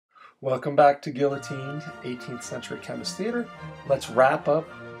Welcome back to Guillotined 18th Century Chemist Theater. Let's wrap up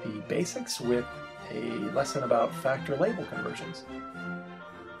the basics with a lesson about factor label conversions.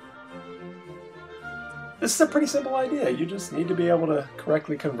 This is a pretty simple idea. You just need to be able to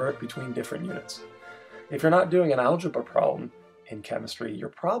correctly convert between different units. If you're not doing an algebra problem in chemistry, you're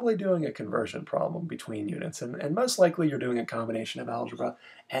probably doing a conversion problem between units, and most likely you're doing a combination of algebra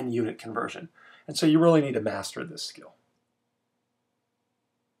and unit conversion. And so you really need to master this skill.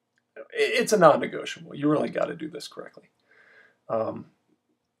 It's a non-negotiable. You really got to do this correctly.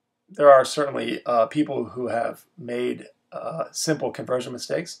 There are certainly people who have made simple conversion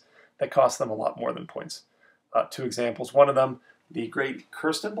mistakes that cost them a lot more than points. Two examples. One of them, the great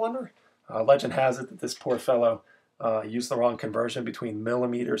Kirsten blunder. Legend has it that this poor fellow used the wrong conversion between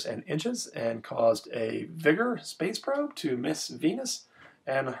millimeters and inches and caused a Pigure space probe to miss Venus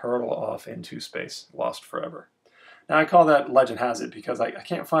and hurtle off into space, lost forever. Now, I call that legend has it because I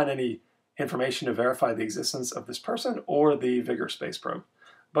can't find any information to verify the existence of this person or the Pigure space probe,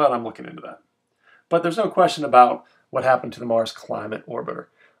 but I'm looking into that. But there's no question about what happened to the Mars Climate Orbiter.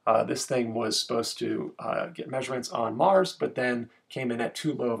 This thing was supposed to get measurements on Mars, but then came in at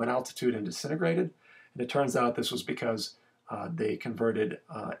too low of an altitude and disintegrated. And it turns out this was because they converted,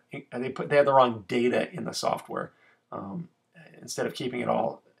 they had the wrong data in the software. Instead of keeping it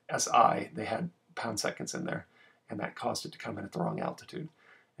all SI, they had pound seconds in there, and that caused it to come in at the wrong altitude.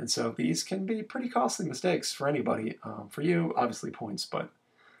 And so these can be pretty costly mistakes for anybody. For you, obviously points, but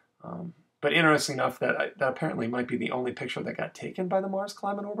interesting enough that apparently might be the only picture that got taken by the Mars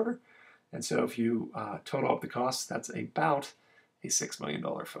Climate Orbiter. And so if you total up the costs, that's about a $6 million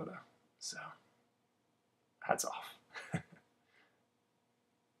photo. So hats off.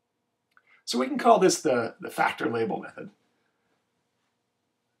 So we can call this the factor label method.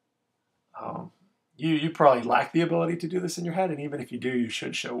 You probably lack the ability to do this in your head, and even if you do, you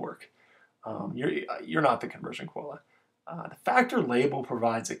should show work. You're not the conversion koala. The factor label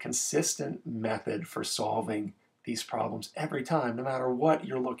provides a consistent method for solving these problems every time, no matter what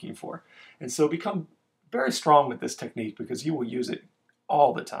you're looking for. And so become very strong with this technique because you will use it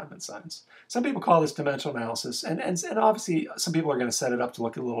all the time in science. Some people call this dimensional analysis, and obviously some people are going to set it up to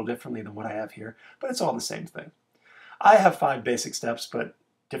look a little differently than what I have here, but it's all the same thing. I have 5 basic steps, but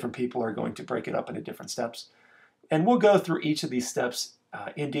different people are going to break it up into different steps. And we'll go through each of these steps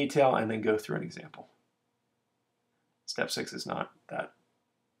in detail and then go through an example. Step 6 is not that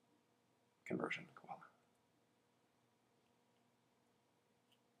conversion koala.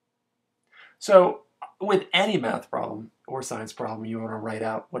 So with any math problem or science problem, you want to write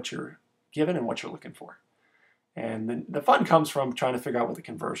out what you're given and what you're looking for. And then the fun comes from trying to figure out what the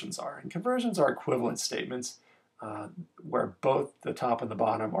conversions are. And conversions are equivalent statements where both the top and the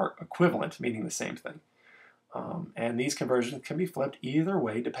bottom are equivalent, meaning the same thing. And these conversions can be flipped either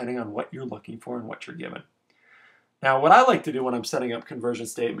way depending on what you're looking for and what you're given. Now, what I like to do when I'm setting up conversion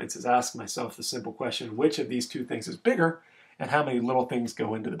statements is ask myself the simple question, which of these two things is bigger, and how many little things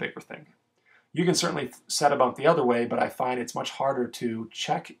go into the bigger thing? You can certainly set them up the other way, but I find it's much harder to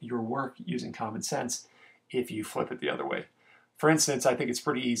check your work using common sense if you flip it the other way. For instance, I think it's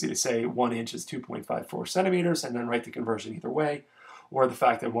pretty easy to say 1 inch is 2.54 centimeters and then write the conversion either way, or the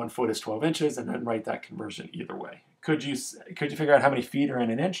fact that 1 foot is 12 inches and then write that conversion either way. Could you figure out how many feet are in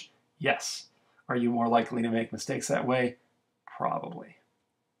an inch? Yes. Are you more likely to make mistakes that way? Probably.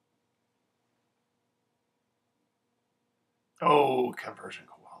 Oh, conversion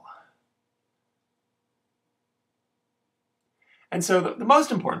koala. And so the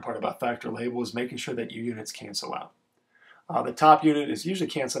most important part about factor label is making sure that your units cancel out. The top unit is usually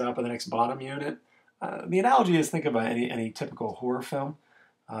canceled out by the next bottom unit. The analogy is, think about any typical horror film.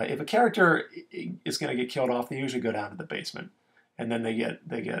 If a character is going to get killed off, they usually go down to the basement, and then they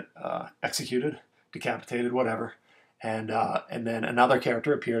get executed, decapitated, whatever, and then another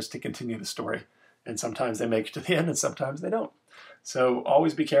character appears to continue the story. And sometimes they make it to the end, and sometimes they don't. So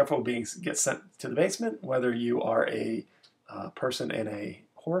always be careful of get sent to the basement, whether you are a person in a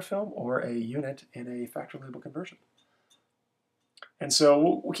horror film or a unit in a factor label conversion. And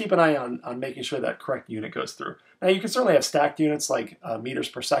so we'll keep an eye on making sure that correct unit goes through. Now, you can certainly have stacked units like meters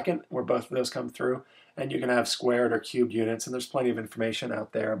per second, where both of those come through, and you can have squared or cubed units, and there's plenty of information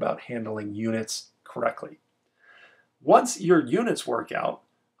out there about handling units correctly. Once your units work out,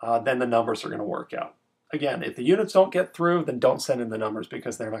 then the numbers are going to work out. Again, if the units don't get through, then don't send in the numbers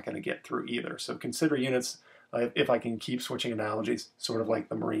because they're not going to get through either. So consider units, if I can keep switching analogies, sort of like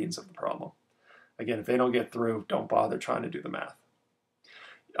the Marines of the problem. Again, if they don't get through, don't bother trying to do the math.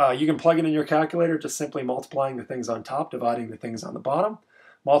 You can plug it in your calculator, just simply multiplying the things on top, dividing the things on the bottom.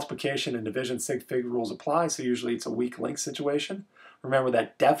 Multiplication and division sig fig rules apply, so usually it's a weak link situation. Remember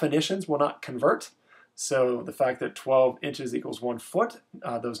that definitions will not convert. So the fact that 12 inches equals 1 foot,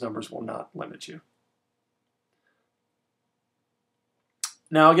 those numbers will not limit you.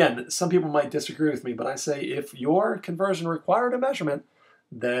 Now again, some people might disagree with me, but I say if your conversion required a measurement,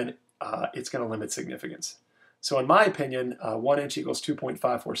 then it's going to limit significance. So in my opinion, 1 inch equals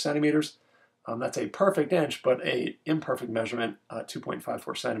 2.54 centimeters. That's a perfect inch, but a imperfect measurement,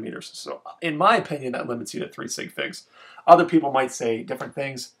 2.54 centimeters. So in my opinion, that limits you to 3 sig figs. Other people might say different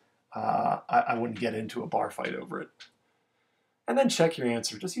things. I wouldn't get into a bar fight over it. And then check your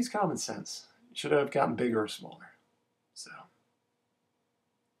answer. Just use common sense. You should have gotten bigger or smaller. So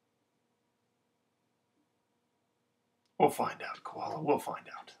we'll find out, Koala. We'll find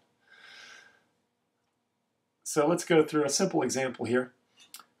out. So let's go through a simple example here.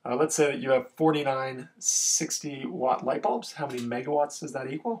 Let's say that you have 49 60-watt light bulbs. How many megawatts does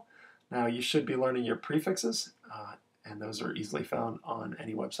that equal? Now, you should be learning your prefixes, and those are easily found on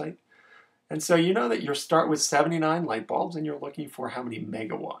any website. And so you know that you start with 79 light bulbs, and you're looking for how many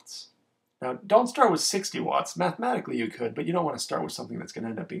megawatts. Now, don't start with 60 watts. Mathematically, you could, but you don't want to start with something that's going to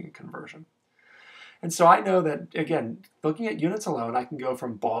end up being a conversion. And so I know that, again, looking at units alone, I can go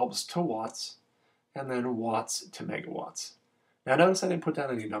from bulbs to watts, and then watts to megawatts. Now notice I didn't put down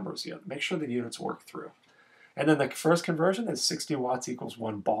any numbers yet. Make sure the units work through. And then the first conversion is 60 watts equals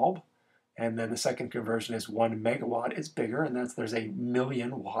 1 bulb. And then the second conversion is 1 megawatt is bigger, and there's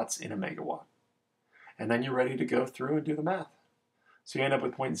 1,000,000 watts in a megawatt. And then you're ready to go through and do the math. So you end up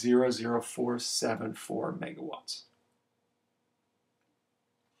with 0.00474 megawatts.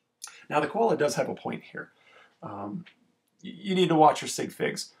 Now the koala does have a point here. You need to watch your sig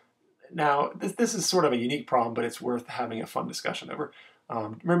figs. Now, this is sort of a unique problem, but it's worth having a fun discussion over.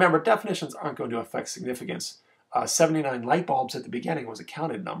 Remember, definitions aren't going to affect significance. 79 light bulbs at the beginning was a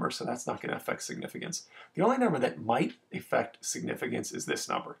counted number, so that's not going to affect significance. The only number that might affect significance is this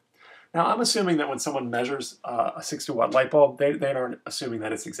number. Now, I'm assuming that when someone measures a 60-watt light bulb, they aren't assuming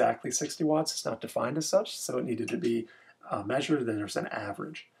that it's exactly 60 watts. It's not defined as such, so it needed to be measured, and there's an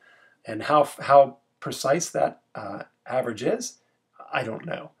average. And how precise that average is, I don't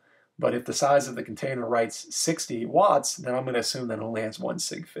know. But if the size of the container writes 60 watts, then I'm going to assume that it only has 1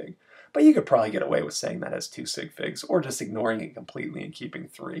 sig fig. But you could probably get away with saying that has 2 sig figs, or just ignoring it completely and keeping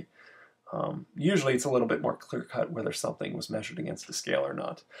 3. Usually it's a little bit more clear-cut whether something was measured against a scale or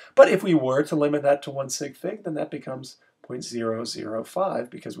not. But if we were to limit that to 1 sig fig, then that becomes 0.005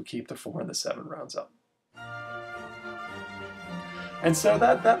 because we keep the 4 and the 7 rounds up. And so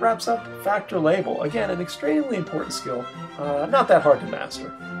that wraps up factor label. Again, an extremely important skill, not that hard to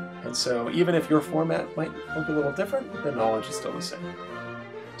master. And so even if your format might look a little different, the knowledge is still the same.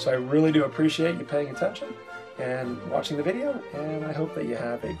 So I really do appreciate you paying attention and watching the video, and I hope that you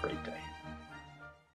have a great day.